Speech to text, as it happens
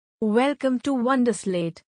Welcome to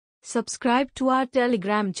Wonderslate. Subscribe to our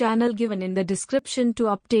Telegram channel given in the description to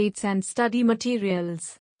updates and study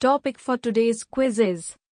materials. Topic for today's quiz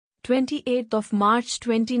is 28th of March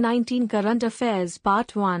 2019 Current Affairs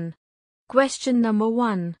Part 1. Question number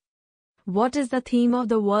 1. What is the theme of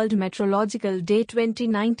the World Meteorological Day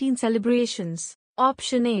 2019 celebrations?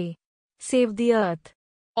 Option A. Save the Earth.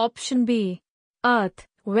 Option B. Earth,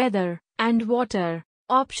 Weather, and Water.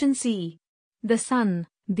 Option C. The Sun,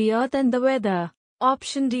 the Earth and the Weather.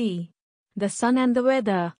 Option D. The Sun and the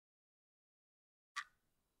Weather.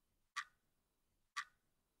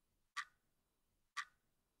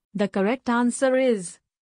 The correct answer is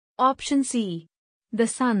Option C. The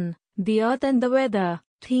Sun, the Earth and the Weather.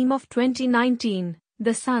 Theme of 2019,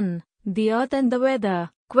 the Sun, the Earth and the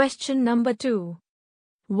Weather. Question number 2.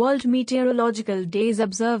 World Meteorological Day is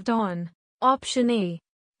observed on Option A.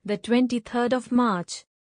 The 23rd of March.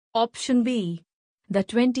 Option B. The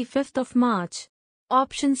 25th of March.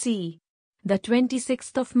 Option C. The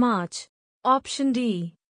 26th of March. Option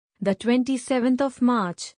D. The 27th of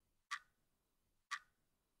March.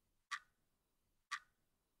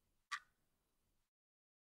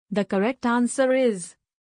 The correct answer is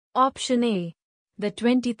Option A. The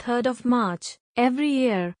 23rd of March. Every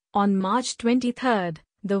year, on March 23rd,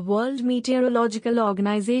 the World Meteorological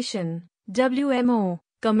Organization, WMO,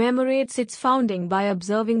 commemorates its founding by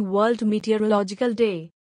observing World Meteorological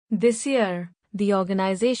Day. This year, the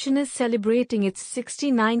organization is celebrating its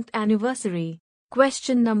 69th anniversary.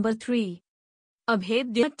 Question number 3.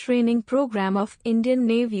 Abhedya training program of Indian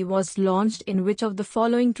Navy was launched in which of the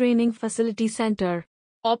following training facility center?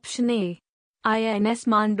 Option A. INS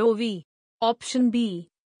Mandovi. Option B.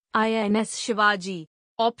 INS Shivaji.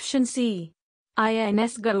 Option C.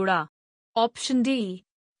 INS Garuda. Option D.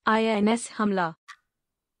 INS Hamla.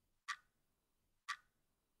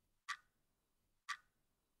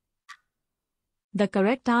 The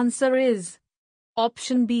correct answer is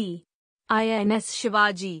Option B. INS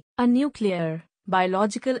Shivaji. A nuclear,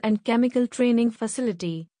 biological and chemical training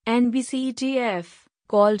facility, NBCTF,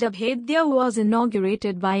 called Abhedya was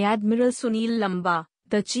inaugurated by Admiral Sunil Lamba,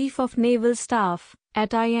 the Chief of Naval Staff,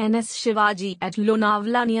 at INS Shivaji at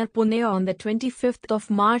Lonavala near Pune on the 25th of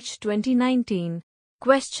March 2019.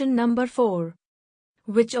 Question number 4.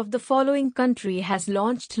 Which of the following country has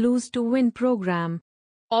launched Lose to Win program?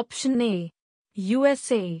 Option A.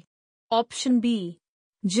 USA. Option B.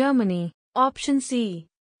 Germany. Option C.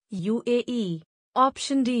 UAE.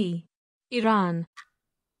 Option D. Iran.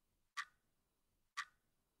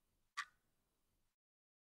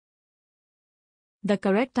 The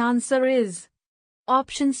correct answer is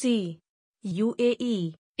Option C.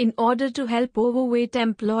 UAE. In order to help overweight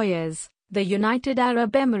employers, the United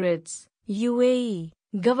Arab Emirates, UAE,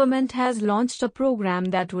 government has launched a program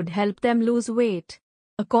that would help them lose weight.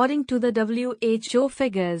 According to the WHO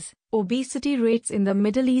figures, obesity rates in the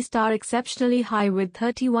Middle East are exceptionally high with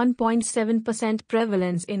 31.7%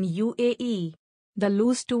 prevalence in UAE. The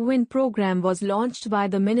Lose to Win program was launched by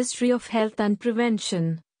the Ministry of Health and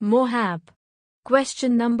Prevention, MOHAP.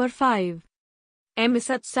 Question number 5.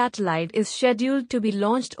 EMISAT satellite is scheduled to be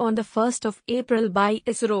launched on the 1st of April by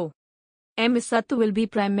ISRO. EMISAT will be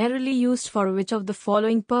primarily used for which of the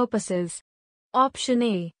following purposes? Option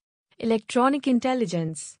A. Electronic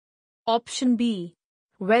intelligence. Option B.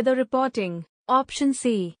 Weather reporting. Option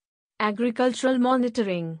C. Agricultural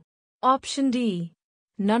monitoring. Option D.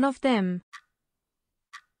 None of them.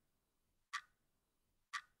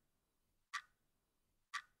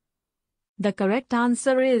 The correct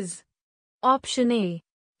answer is Option A.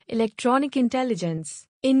 Electronic intelligence.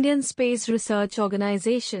 Indian Space Research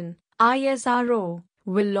Organization, ISRO,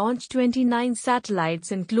 will launch 29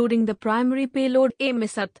 satellites including the primary payload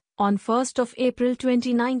EMISAT on 1st of April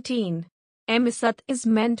 2019. EMISAT is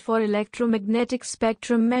meant for electromagnetic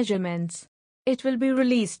spectrum measurements. It will be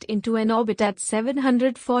released into an orbit at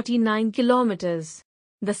 749 kilometers.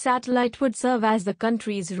 The satellite would serve as the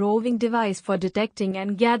country's roving device for detecting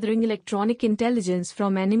and gathering electronic intelligence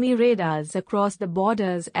from enemy radars across the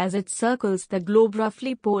borders as it circles the globe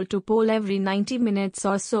roughly pole to pole every 90 minutes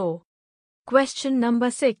or so. Question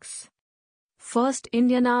number 6. First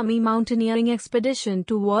Indian Army mountaineering expedition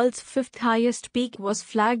to world's 5th highest peak was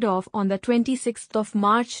flagged off on the 26th of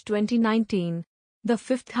March 2019. The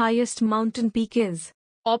 5th highest mountain peak is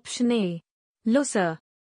Option A. Lusar.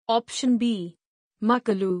 Option B.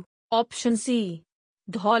 Makalu. Option C.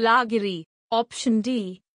 Dhaulagiri. Option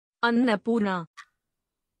D. Annapurna.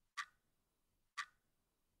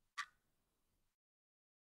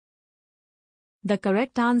 The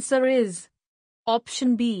correct answer is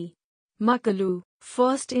Option B. Makalu.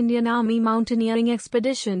 First Indian Army mountaineering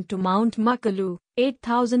expedition to Mount Makalu,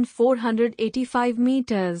 8,485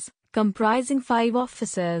 meters, comprising 5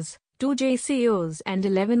 officers, 2 JCOs and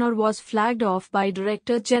 11 or was flagged off by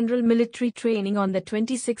Director General Military Training on the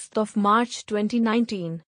 26th of March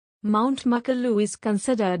 2019. Mount Makalu is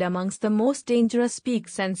considered amongst the most dangerous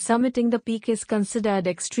peaks, and summiting the peak is considered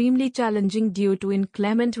extremely challenging due to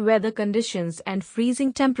inclement weather conditions and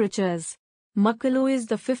freezing temperatures. Makalu is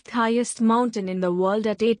the 5th highest mountain in the world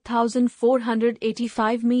at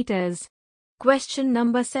 8,485 meters. Question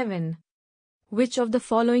number 7. Which of the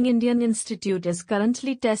following Indian institute is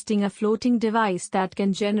currently testing a floating device that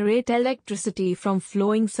can generate electricity from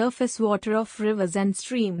flowing surface water of rivers and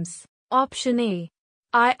streams? Option A.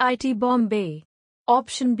 IIT Bombay.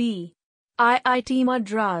 Option B. IIT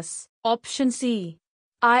Madras. Option C.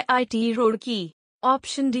 IIT Roorkee.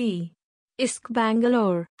 Option D. ISK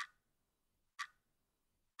Bangalore.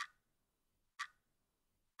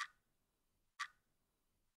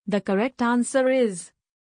 The correct answer is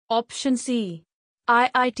option C.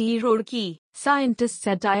 IIT Roorkee. Scientists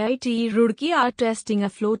at IIT Roorkee are testing a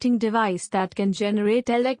floating device that can generate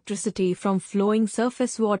electricity from flowing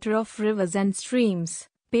surface water of rivers and streams,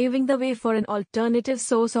 paving the way for an alternative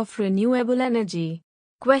source of renewable energy.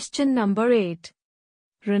 Question number 8.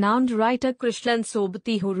 Renowned writer Krishnan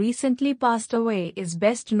Sobti, who recently passed away, is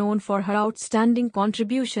best known for her outstanding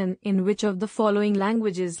contribution in which of the following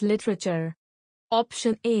languages literature?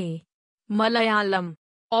 Option A. Malayalam.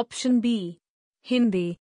 Option B.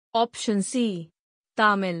 Hindi. Option C.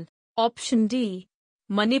 Tamil. Option D.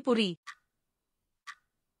 Manipuri.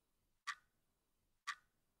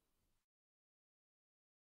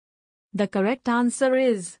 The correct answer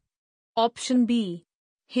is option B.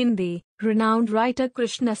 Hindi. Renowned writer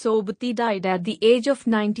Krishna Sobti died at the age of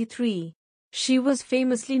 93. She was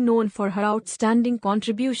famously known for her outstanding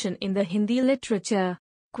contribution in the Hindi literature.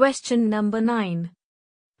 Question number 9.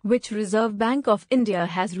 Which Reserve Bank of India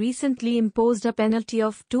has recently imposed a penalty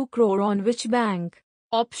of 2 crore on which bank?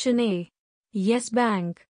 Option A. Yes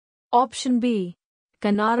Bank. Option B.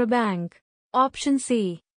 Canara Bank. Option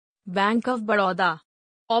C. Bank of Baroda.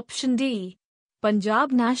 Option D.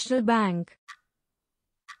 Punjab National Bank.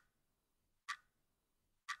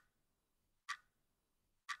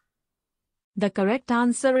 The correct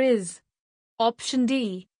answer is option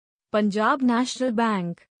D. Punjab National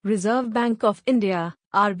Bank. Reserve Bank of India,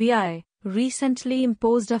 RBI, recently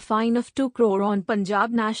imposed a fine of 2 crore on Punjab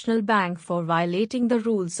National Bank for violating the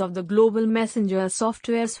rules of the global messenger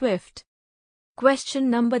software SWIFT. Question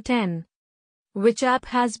number 10. Which app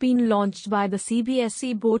has been launched by the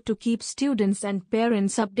CBSE board to keep students and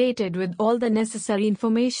parents updated with all the necessary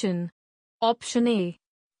information? Option A.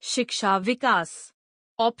 Shiksha Vikas.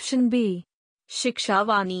 Option B. Shiksha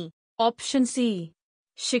Vani. Option C.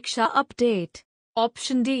 Shiksha Update.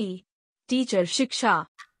 Option D. Teacher Shiksha.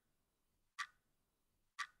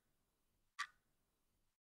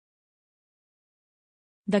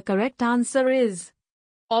 The correct answer is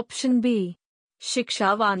option B.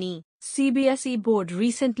 Shiksha Vani. CBSE board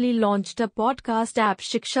recently launched a podcast app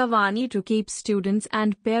Shiksha Vani to keep students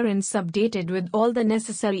and parents updated with all the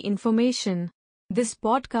necessary information. This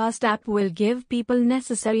podcast app will give people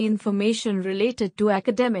necessary information related to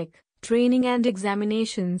academic, training and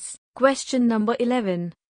examinations. Question number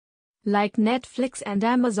 11. Like Netflix and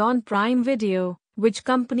Amazon Prime Video, which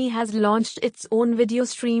company has launched its own video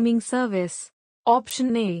streaming service?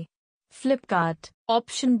 Option A. Flipkart.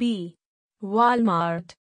 Option B.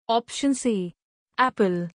 Walmart. Option C.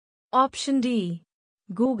 Apple. Option D.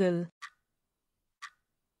 Google.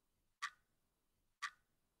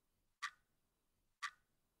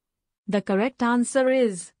 The correct answer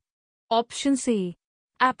is option C.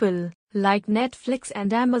 Apple. Like Netflix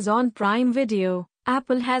and Amazon Prime Video,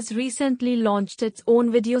 Apple has recently launched its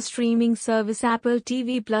own video streaming service, Apple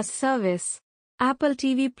TV Plus service. Apple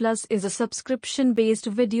TV Plus is a subscription-based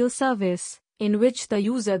video service, in which the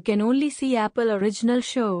user can only see Apple original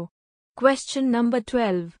show. Question number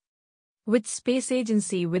 12. Which space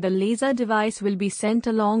agency with a laser device will be sent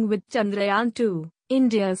along with Chandrayaan-2,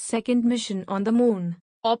 India's second mission on the moon?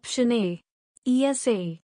 Option A.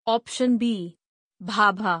 ESA. Option B.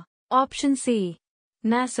 Bhabha. Option C.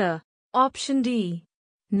 NASA. Option D.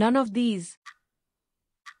 None of these.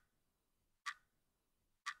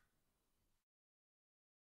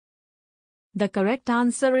 The correct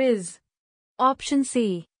answer is option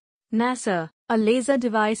C. NASA. A laser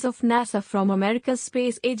device of NASA from America's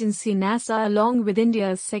space agency NASA along with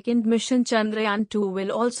India's second mission Chandrayaan-2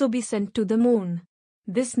 will also be sent to the moon.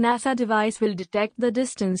 This NASA device will detect the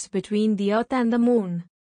distance between the Earth and the moon.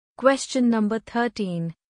 Question number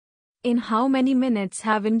 13. In how many minutes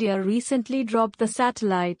have India recently dropped the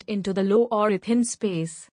satellite into the low or thin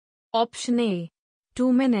space? Option A,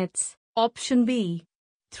 2 minutes. Option B,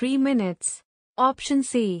 3 minutes. Option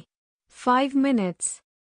C, 5 minutes.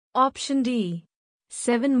 Option D,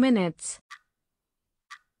 7 minutes.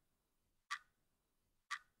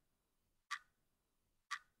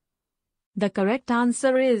 The correct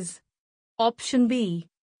answer is option B,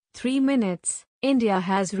 3 minutes. India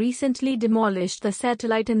has recently demolished the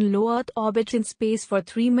satellite in low Earth orbit in space for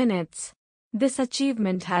 3 minutes. This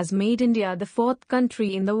achievement has made India the fourth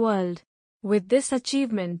country in the world. With this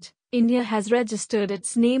achievement, India has registered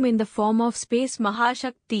its name in the form of Space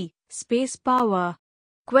Mahashakti, space power.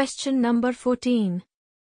 Question number 14.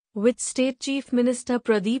 Which state Chief Minister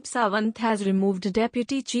Pradeep Sawant has removed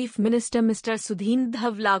Deputy Chief Minister Mr. Sudhin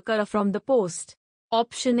Dhavlakar from the post?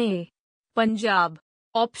 Option A, Punjab.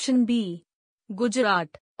 Option B, Gujarat.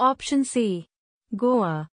 Option C,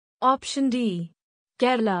 Goa. Option D,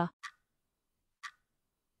 Kerala.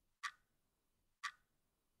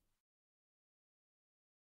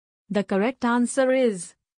 The correct answer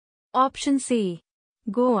is option C,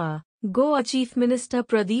 Goa. Goa Chief Minister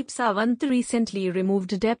Pradeep Sawant recently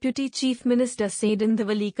removed Deputy Chief Minister Sudhin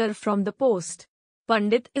Dhavlakar from the post.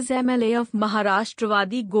 Pandit is MLA of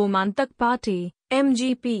Maharashtrawadi Gomantak Party,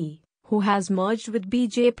 MGP, who has merged with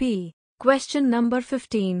BJP. Question number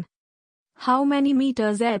 15. How many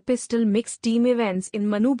meters air pistol mixed team events in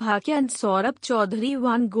Manu Bhatia and Saurabh Chaudhary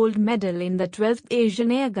won gold medal in the 12th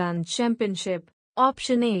Asian Air Gun Championship?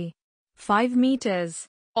 Option A, 5 meters.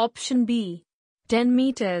 Option B, 10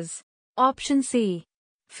 meters. Option C,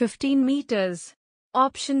 15 meters.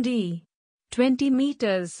 Option D, 20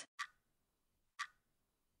 meters.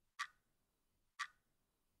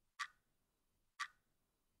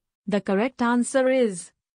 The correct answer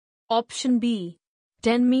is option B,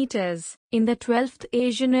 10 meters. In the 12th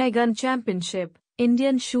Asian Air Gun Championship,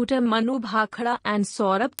 Indian shooter Manu Bhakhara and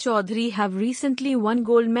Saurabh Chaudhary have recently won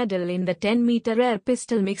gold medal in the 10-meter air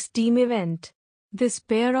pistol mixed team event. This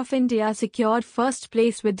pair of India secured first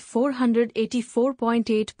place with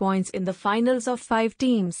 484.8 points in the finals of 5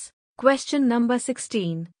 teams. Question number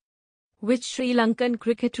 16. Which Sri Lankan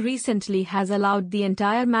cricket recently has allowed the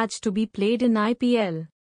entire match to be played in IPL?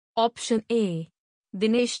 Option A,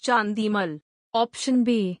 Dinesh Chandimal. Option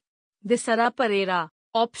B, Disara Pereira.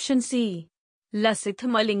 Option C, Lasith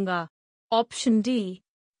Malinga. Option D,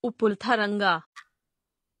 Upul Tharanga.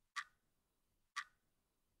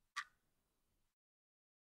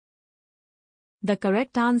 The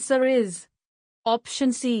correct answer is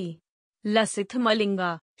option C, Lasith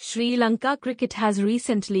Malinga. Sri Lanka cricket has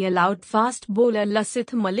recently allowed fast bowler Lasith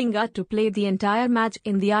Malinga to play the entire match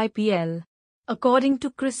in the IPL. According to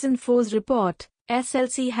Cricinfo's report,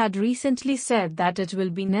 SLC had recently said that it will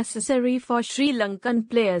be necessary for Sri Lankan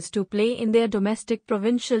players to play in their domestic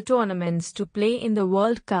provincial tournaments to play in the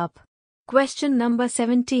World Cup. Question number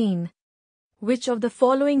 17. Which of the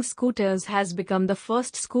following scooters has become the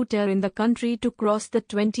first scooter in the country to cross the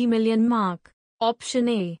 20 million mark? Option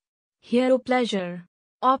A, Hero Pleasure.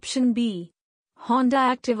 Option B, Honda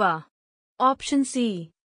Activa. Option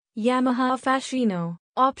C, Yamaha Fascino.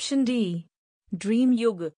 Option D, Dream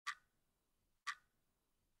Yug.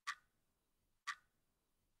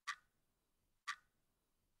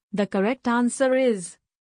 The correct answer is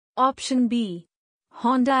option B,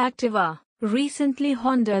 Honda Activa. Recently,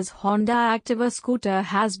 Honda's Honda Activa scooter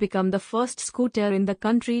has become the first scooter in the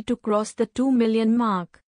country to cross the 2 million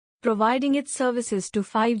mark. Providing its services to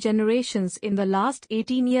 5 generations in the last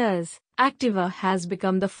 18 years, Activa has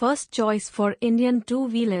become the first choice for Indian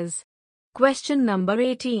two-wheelers. Question number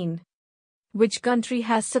 18. Which country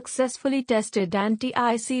has successfully tested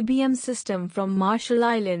anti-ICBM system from Marshall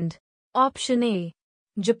Island? Option A,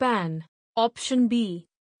 Japan. Option B,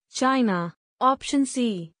 China. Option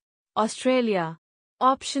C, Australia.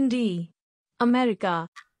 Option D, America.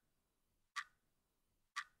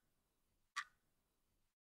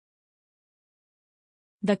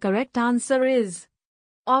 The correct answer is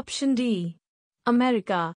option D,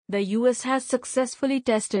 America. The US has successfully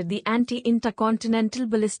tested the Anti-Intercontinental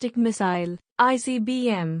Ballistic Missile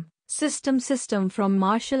 (ICBM) system from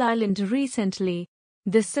Marshall Island recently.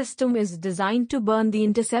 This system is designed to burn the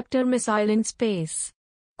interceptor missile in space.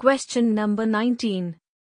 Question number 19.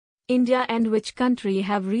 India and which country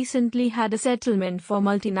have recently had a settlement for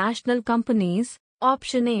multinational companies?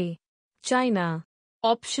 Option A, China.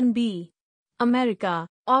 Option B, America.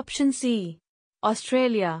 Option C,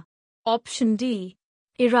 Australia. Option D,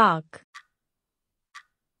 Iraq.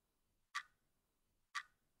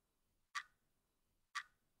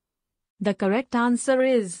 The correct answer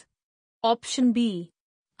is option B,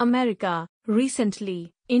 America.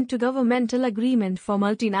 Recently, Intergovernmental agreement for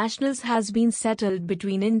multinationals has been settled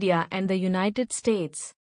between India and the United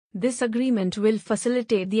States. This agreement will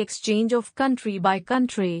facilitate the exchange of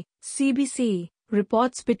country-by-country (CBC)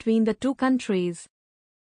 reports between the two countries.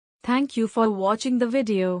 Thank you for watching the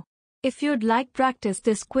video. If you'd like practice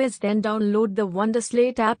this quiz, then download the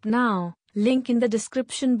Wonderslate app now. Link in the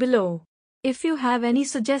description below. If you have any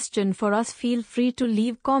suggestion for us, feel free to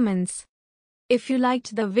leave comments. If you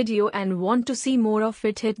liked the video and want to see more of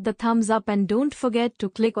it, hit the thumbs up and don't forget to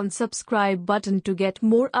click on subscribe button to get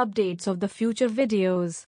more updates of the future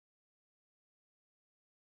videos.